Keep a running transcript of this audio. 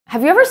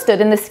Have you ever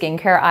stood in the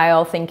skincare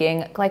aisle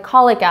thinking,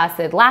 glycolic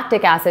acid,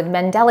 lactic acid,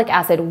 mandelic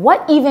acid,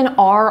 what even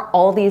are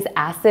all these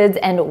acids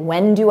and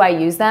when do I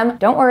use them?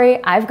 Don't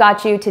worry, I've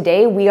got you.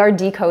 Today we are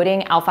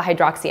decoding alpha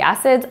hydroxy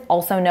acids,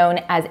 also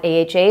known as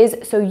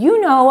AHAs, so you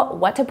know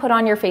what to put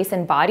on your face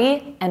and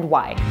body and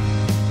why.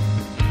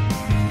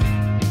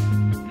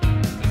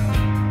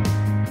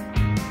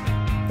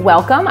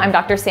 Welcome, I'm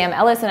Dr. Sam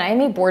Ellis and I am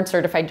a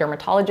board-certified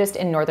dermatologist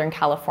in Northern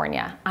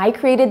California. I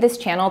created this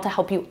channel to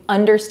help you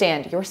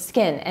understand your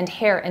skin and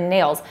hair and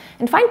nails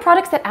and find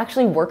products that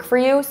actually work for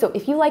you. So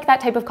if you like that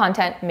type of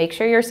content, make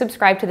sure you're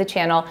subscribed to the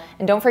channel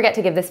and don't forget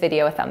to give this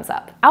video a thumbs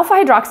up. Alpha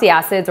hydroxy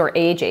acids, or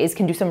AHAs,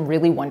 can do some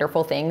really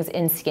wonderful things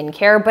in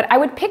skincare, but I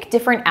would pick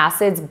different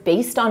acids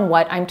based on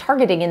what I'm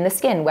targeting in the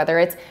skin, whether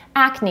it's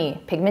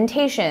acne,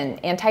 pigmentation,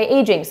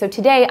 anti-aging. So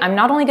today I'm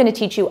not only going to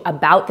teach you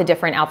about the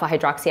different alpha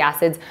hydroxy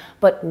acids,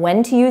 but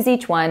when to use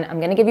each one. I'm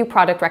gonna give you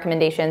product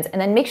recommendations,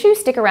 and then make sure you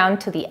stick around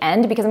to the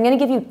end because I'm gonna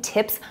give you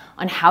tips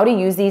on how to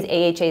use these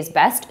AHAs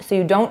best so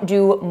you don't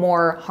do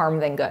more harm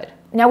than good.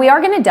 Now we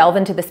are gonna delve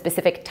into the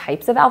specific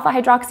types of alpha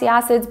hydroxy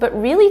acids, but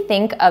really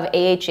think of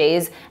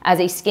AHAs as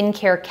a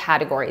skincare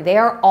category. They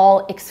are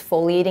all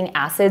exfoliating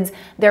acids.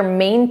 Their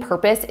main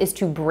purpose is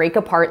to break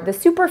apart the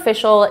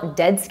superficial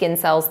dead skin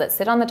cells that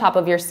sit on the top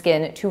of your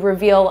skin to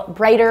reveal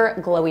brighter,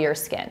 glowier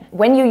skin.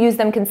 When you use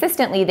them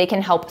consistently, they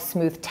can help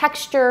smooth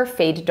texture,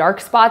 fade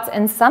dark spots,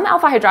 and some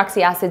alpha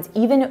hydroxy acids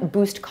even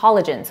boost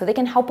collagen, so they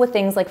can help with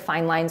things like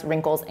fine lines,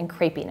 wrinkles, and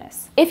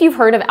crepiness. If you've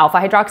heard of alpha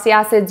hydroxy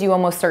acids, you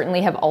almost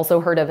certainly have also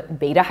heard of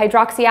beta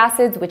hydroxy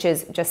acids, which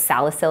is just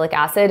salicylic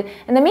acid.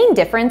 And the main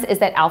difference is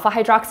that alpha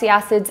hydroxy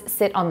acids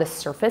sit on the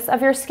surface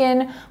of your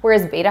skin,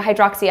 whereas beta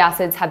hydroxy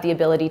acids have the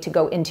ability to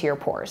go into your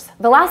pores.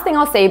 The last thing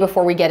I'll say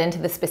before we get into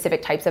the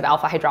specific types of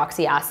alpha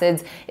hydroxy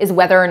acids is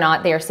whether or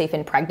not they are safe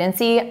in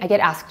pregnancy. I get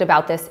asked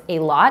about this a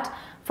lot.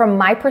 From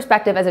my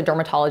perspective as a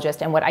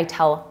dermatologist, and what I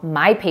tell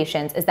my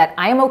patients is that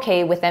I am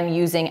okay with them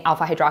using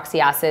alpha hydroxy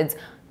acids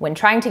when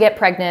trying to get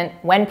pregnant,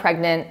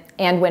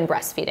 and when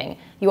breastfeeding.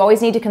 You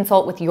always need to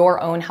consult with your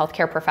own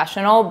healthcare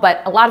professional,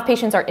 but a lot of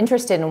patients are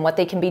interested in what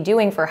they can be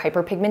doing for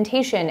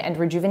hyperpigmentation and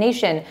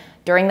rejuvenation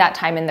during that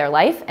time in their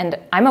life, and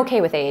I'm okay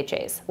with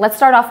AHAs. Let's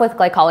start off with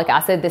glycolic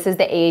acid. This is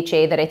the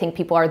AHA that I think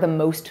people are the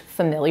most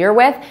familiar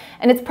with,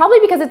 and it's probably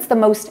because it's the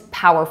most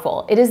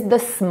powerful. It is the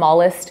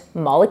smallest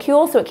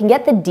molecule, so it can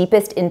get the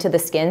deepest into the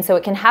skin, so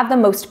it can have the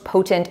most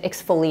potent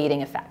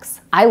exfoliating effects.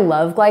 I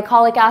love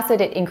glycolic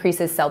acid. It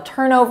increases cell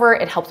turnover,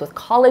 it helps with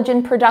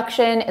collagen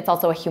production, it's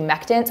also a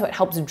humectant, so it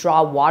helps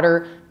draw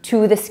water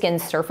to the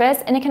skin's surface,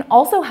 and it can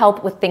also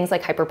help with things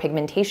like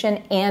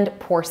hyperpigmentation and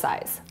pore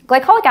size.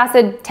 Glycolic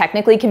acid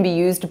technically can be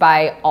used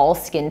by all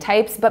skin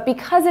types, but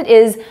because it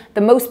is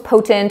the most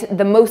potent,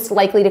 the most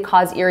likely to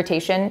cause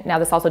irritation, now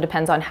this also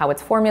depends on how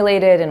it's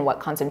formulated and what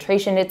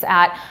concentration it's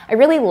at, I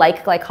really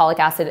like glycolic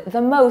acid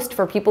the most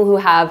for people who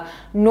have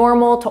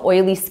normal to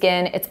oily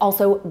skin. It's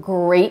also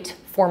great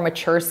for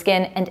mature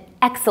skin and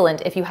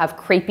excellent if you have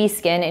crepey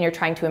skin and you're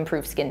trying to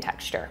improve skin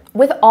texture.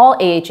 With all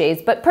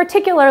AHAs, but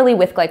particularly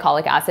with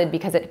glycolic acid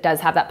because it does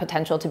have that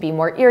potential to be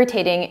more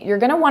irritating, you're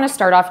gonna wanna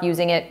start off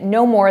using it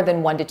no more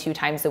than 1 to 2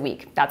 times a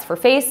week. That's for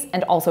face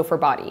and also for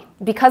body.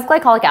 Because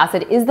glycolic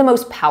acid is the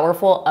most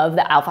powerful of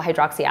the alpha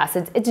hydroxy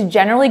acids, it's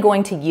generally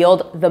going to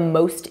yield the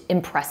most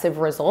impressive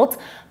results.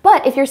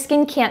 But if your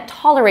skin can't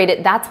tolerate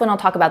it, that's when I'll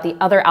talk about the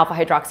other alpha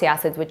hydroxy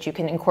acids which you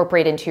can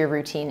incorporate into your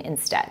routine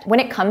instead. When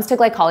it comes to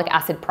glycolic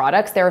acid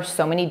products, there are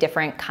so many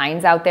different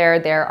kinds out there.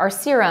 There are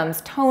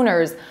serums,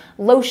 toners,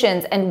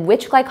 lotions, and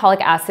which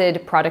glycolic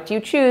acid product you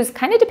choose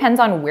kind of depends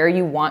on where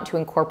you want to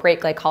incorporate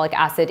glycolic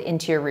acid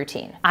into your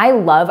routine. I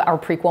love our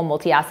Prequel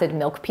multi-acid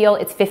milk peel.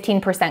 It's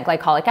 15%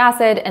 glycolic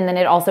acid, and then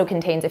it also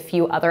contains a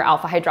few other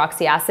alpha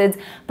hydroxy acids,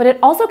 but it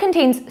also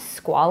contains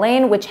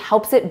squalane, which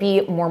helps it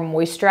be more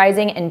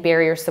moisturizing and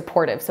barrier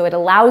supportive. So it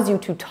allows you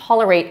to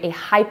tolerate a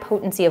high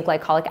potency of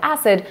glycolic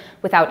acid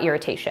without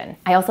irritation.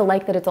 I also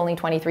like that it's only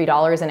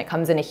 $23 and it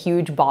comes in a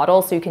huge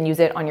bottle, so you can use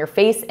it on your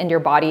face and your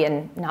body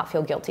and not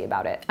feel guilty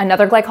about it.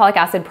 Another glycolic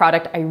acid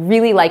product I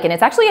really like, and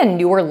it's actually a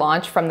newer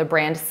launch from the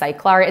brand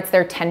Cyclar. It's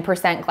their 10%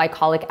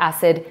 glycolic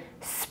acid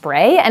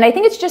spray, and I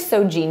think it's just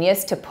so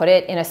genius to put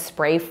it in a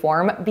spray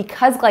form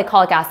because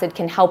glycolic acid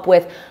can help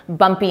with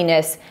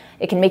bumpiness.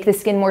 It can make the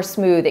skin more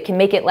smooth. It can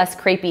make it less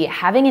crepey.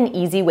 Having an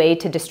easy way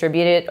to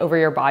distribute it over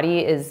your body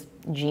is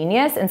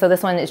genius. And so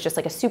this one is just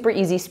like a super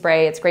easy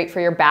spray. It's great for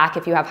your back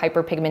if you have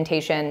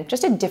hyperpigmentation,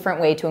 just a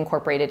different way to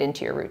incorporate it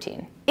into your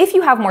routine. If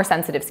you have more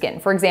sensitive skin,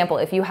 for example,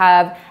 if you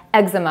have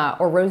eczema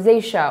or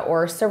rosacea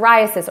or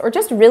psoriasis or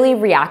just really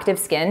reactive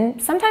skin,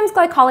 sometimes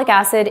glycolic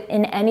acid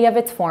in any of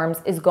its forms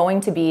is going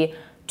to be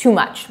too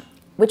much.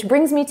 Which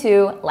brings me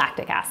to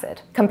lactic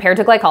acid. Compared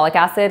to glycolic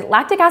acid,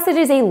 lactic acid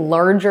is a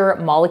larger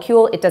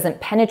molecule. It doesn't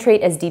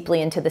penetrate as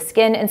deeply into the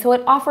skin, and so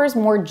it offers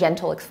more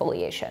gentle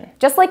exfoliation.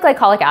 Just like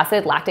glycolic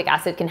acid, lactic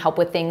acid can help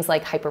with things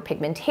like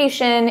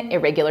hyperpigmentation,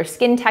 irregular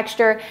skin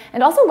texture,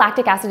 and also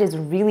lactic acid is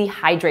really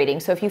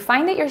hydrating. So if you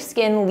find that your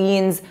skin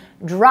leans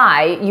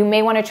dry, you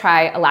may want to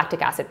try a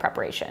lactic acid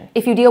preparation.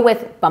 If you deal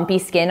with bumpy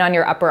skin on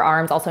your upper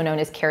arms, also known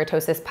as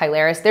keratosis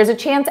pilaris, there's a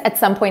chance at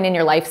some point in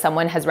your life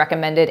someone has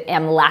recommended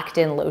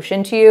amlactin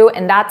lotion to you,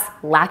 and that's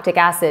lactic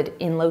acid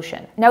in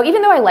lotion. Now,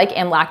 even though I like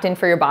amlactin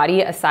for your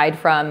body, aside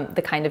from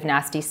the kind of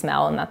nasty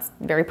smell, and that's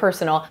very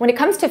personal, when it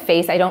comes to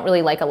face, I don't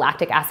really like a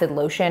lactic acid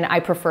lotion. I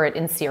prefer it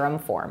in serum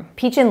form.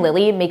 Peach and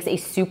Lily makes a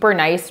super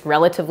nice,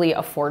 relatively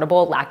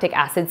affordable lactic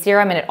acid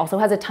serum, and it also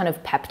has a ton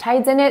of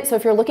peptides in it. So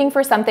if you're looking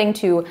for something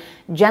to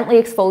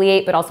gently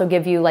exfoliate, but also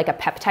give you like a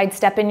peptide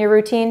step in your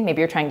routine, maybe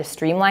you're trying to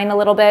streamline a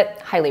little bit,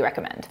 highly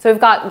recommend. So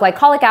we've got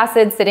glycolic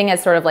acid sitting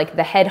as sort of like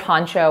the head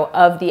honcho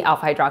of the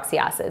alpha hydroxy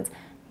acids.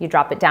 You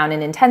drop it down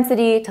in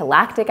intensity to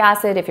lactic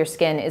acid if your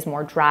skin is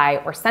more dry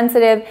or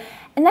sensitive.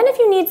 And then if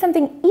you need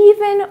something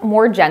even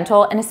more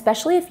gentle, and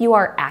especially if you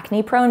are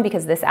acne prone,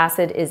 because this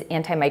acid is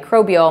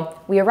antimicrobial,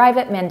 we arrive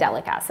at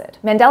mandelic acid.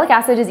 Mandelic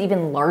acid is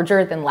even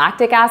larger than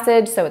lactic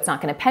acid, so it's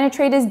not going to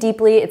penetrate as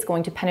deeply, it's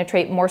going to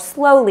penetrate more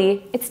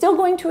slowly. It's still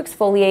going to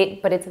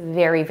exfoliate, but it's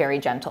very, very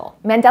gentle.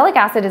 Mandelic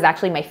acid is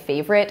actually my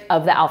favorite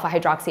of the alpha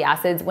hydroxy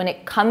acids when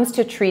it comes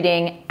to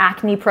treating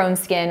acne prone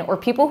skin or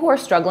people who are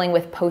struggling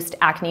with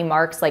post-acne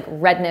marks like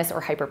redness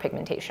or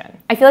hyperpigmentation.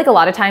 I feel like a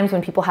lot of times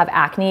when people have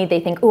acne, they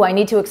think, oh, I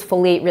need to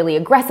exfoliate really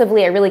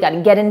aggressively, I really got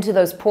to get into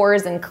those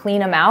pores and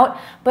clean them out.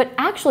 But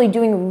actually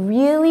doing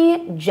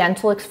really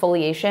gentle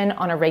exfoliation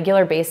on a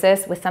regular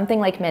basis with something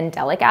like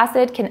mandelic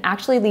acid can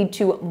actually lead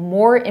to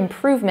more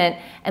improvement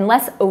and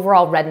less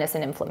overall redness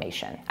and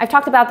inflammation. I've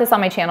talked about this on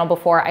my channel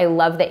before. I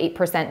love the 8%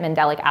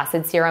 mandelic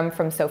acid serum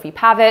from Sophie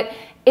Pavitt.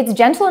 It's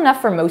gentle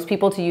enough for most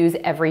people to use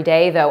every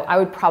day, though I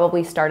would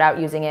probably start out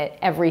using it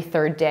every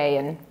third day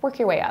and work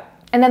your way up.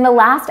 And then the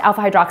last alpha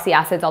hydroxy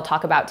acids I'll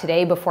talk about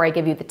today before I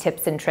give you the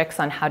tips and tricks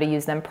on how to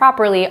use them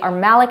properly are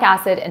malic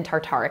acid and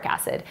tartaric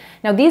acid.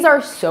 Now these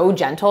are so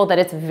gentle that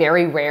it's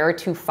very rare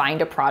to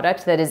find a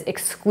product that is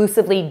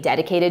exclusively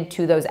dedicated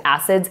to those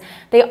acids.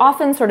 They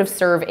often sort of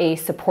serve a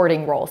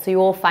supporting role, so you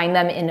will find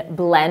them in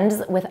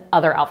blends with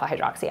other alpha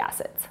hydroxy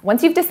acids.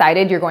 Once you've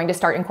decided you're going to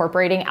start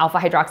incorporating alpha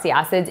hydroxy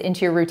acids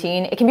into your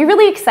routine, it can be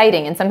really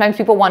exciting, and sometimes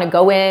people want to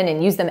go in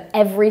and use them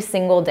every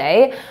single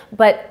day,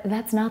 but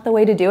that's not the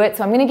way to do it.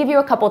 So I'm going to give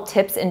you a couple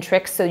tips and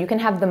tricks so you can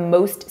have the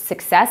most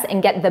success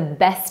and get the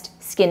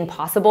best skin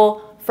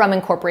possible from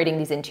incorporating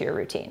these into your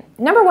routine.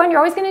 Number one,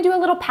 you're always going to do a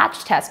little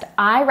patch test.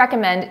 I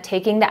recommend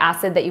taking the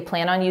acid that you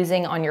plan on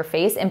using on your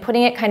face and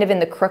putting it kind of in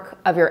the crook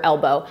of your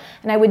elbow.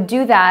 And I would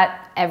do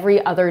that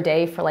every other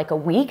day for like a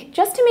week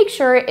just to make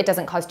sure it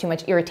doesn't cause too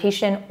much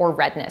irritation or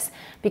redness.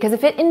 Because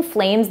if it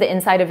inflames the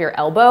inside of your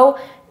elbow,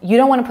 you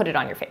don't want to put it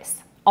on your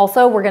face.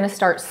 Also, we're going to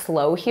start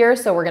slow here,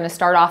 so we're going to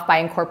start off by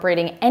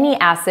incorporating any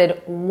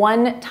acid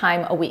 1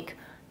 time a week.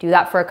 Do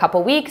that for a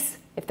couple weeks.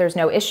 If there's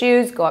no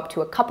issues, go up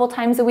to a couple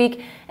times a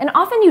week, and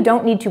often you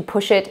don't need to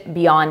push it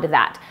beyond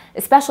that,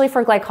 especially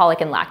for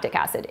glycolic and lactic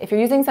acid. If you're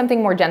using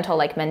something more gentle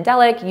like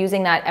Mandelic,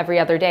 using that every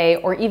other day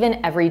or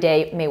even every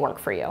day may work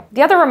for you.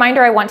 The other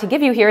reminder I want to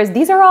give you here is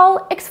these are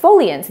all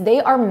exfoliants. They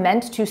are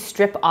meant to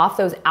strip off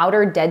those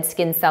outer dead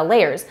skin cell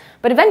layers,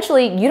 but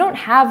eventually you don't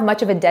have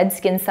much of a dead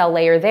skin cell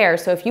layer there,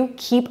 so if you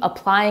keep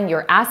applying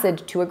your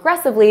acid too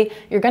aggressively,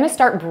 you're going to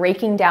start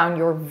breaking down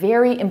your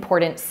very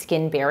important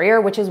skin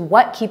barrier, which is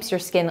what keeps your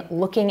skin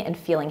looking and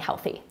feeling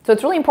healthy. So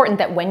it's really important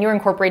that when you're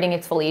incorporating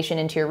exfoliation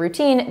into your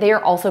routine, they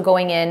are also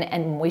going in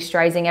and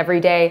moisturizing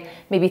every day,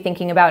 maybe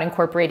thinking about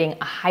incorporating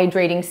a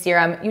hydrating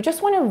serum. You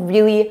just want to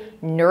really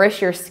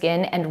nourish your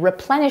skin and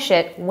replenish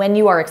it when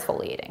you are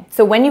exfoliating.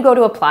 So when you go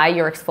to apply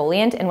your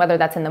exfoliant, and whether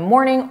that's in the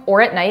morning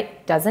or at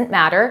night, doesn't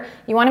matter,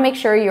 you want to make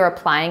sure you're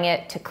applying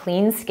it to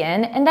clean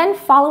skin and then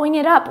following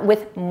it up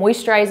with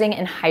moisturizing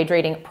and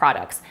hydrating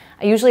products.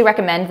 I usually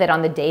recommend that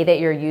on the day that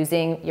you're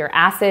using your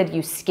acid,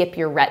 you skip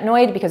your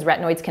retinoid because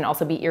retinoids can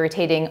also be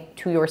irritating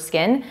to your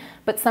skin,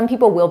 but some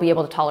people will be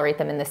able to tolerate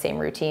them in the same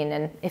routine,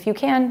 and if you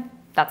can,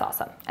 that's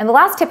awesome. And the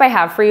last tip I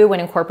have for you when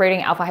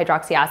incorporating alpha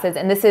hydroxy acids,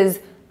 and this is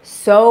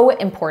so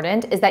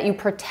important, is that you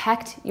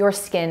protect your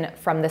skin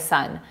from the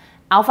sun.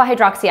 Alpha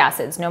hydroxy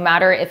acids, no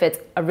matter if it's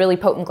a really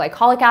potent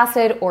glycolic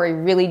acid or a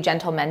really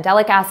gentle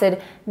mandelic acid,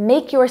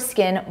 make your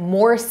skin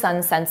more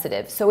sun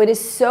sensitive. So it is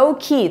so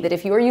key that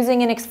if you are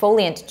using an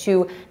exfoliant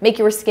to make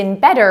your skin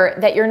better,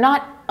 that you're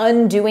not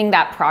undoing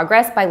that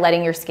progress by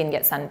letting your skin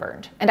get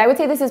sunburned. And I would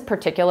say this is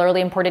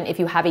particularly important if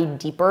you have a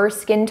deeper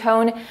skin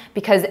tone,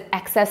 because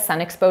excess sun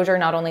exposure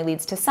not only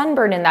leads to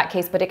sunburn in that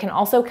case, but it can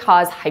also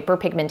cause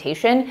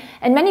hyperpigmentation.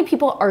 And many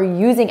people are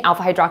using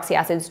alpha hydroxy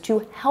acids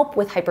to help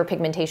with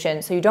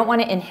hyperpigmentation, so you don't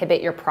want to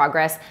inhibit your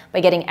progress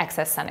by getting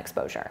excess sun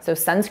exposure. So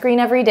sunscreen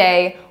every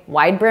day,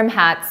 wide brim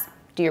hats,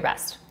 do your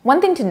best. One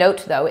thing to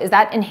note though is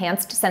that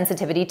enhanced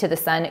sensitivity to the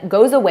sun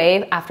goes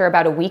away after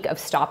about a week of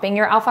stopping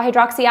your alpha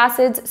hydroxy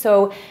acids.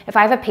 So if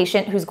I have a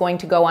patient who's going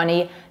to go on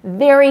a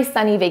very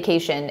sunny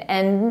vacation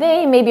and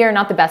they maybe are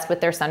not the best with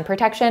their sun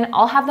protection,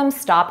 I'll have them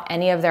stop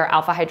any of their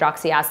alpha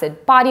hydroxy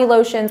acid body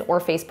lotions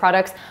or face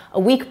products a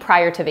week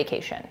prior to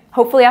vacation.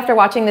 Hopefully after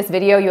watching this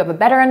video, you have a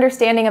better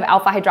understanding of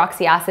alpha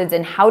hydroxy acids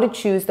and how to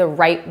choose the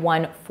right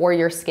one for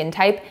your skin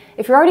type.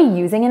 If you're already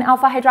using an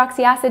alpha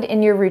hydroxy acid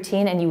in your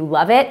routine and you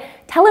love it,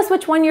 tell us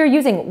which one you're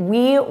using.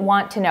 We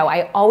want to know.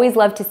 I always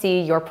love to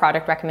see your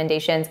product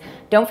recommendations.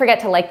 Don't forget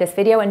to like this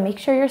video and make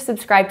sure you're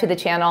subscribed to the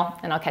channel,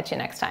 and I'll catch you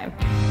next time.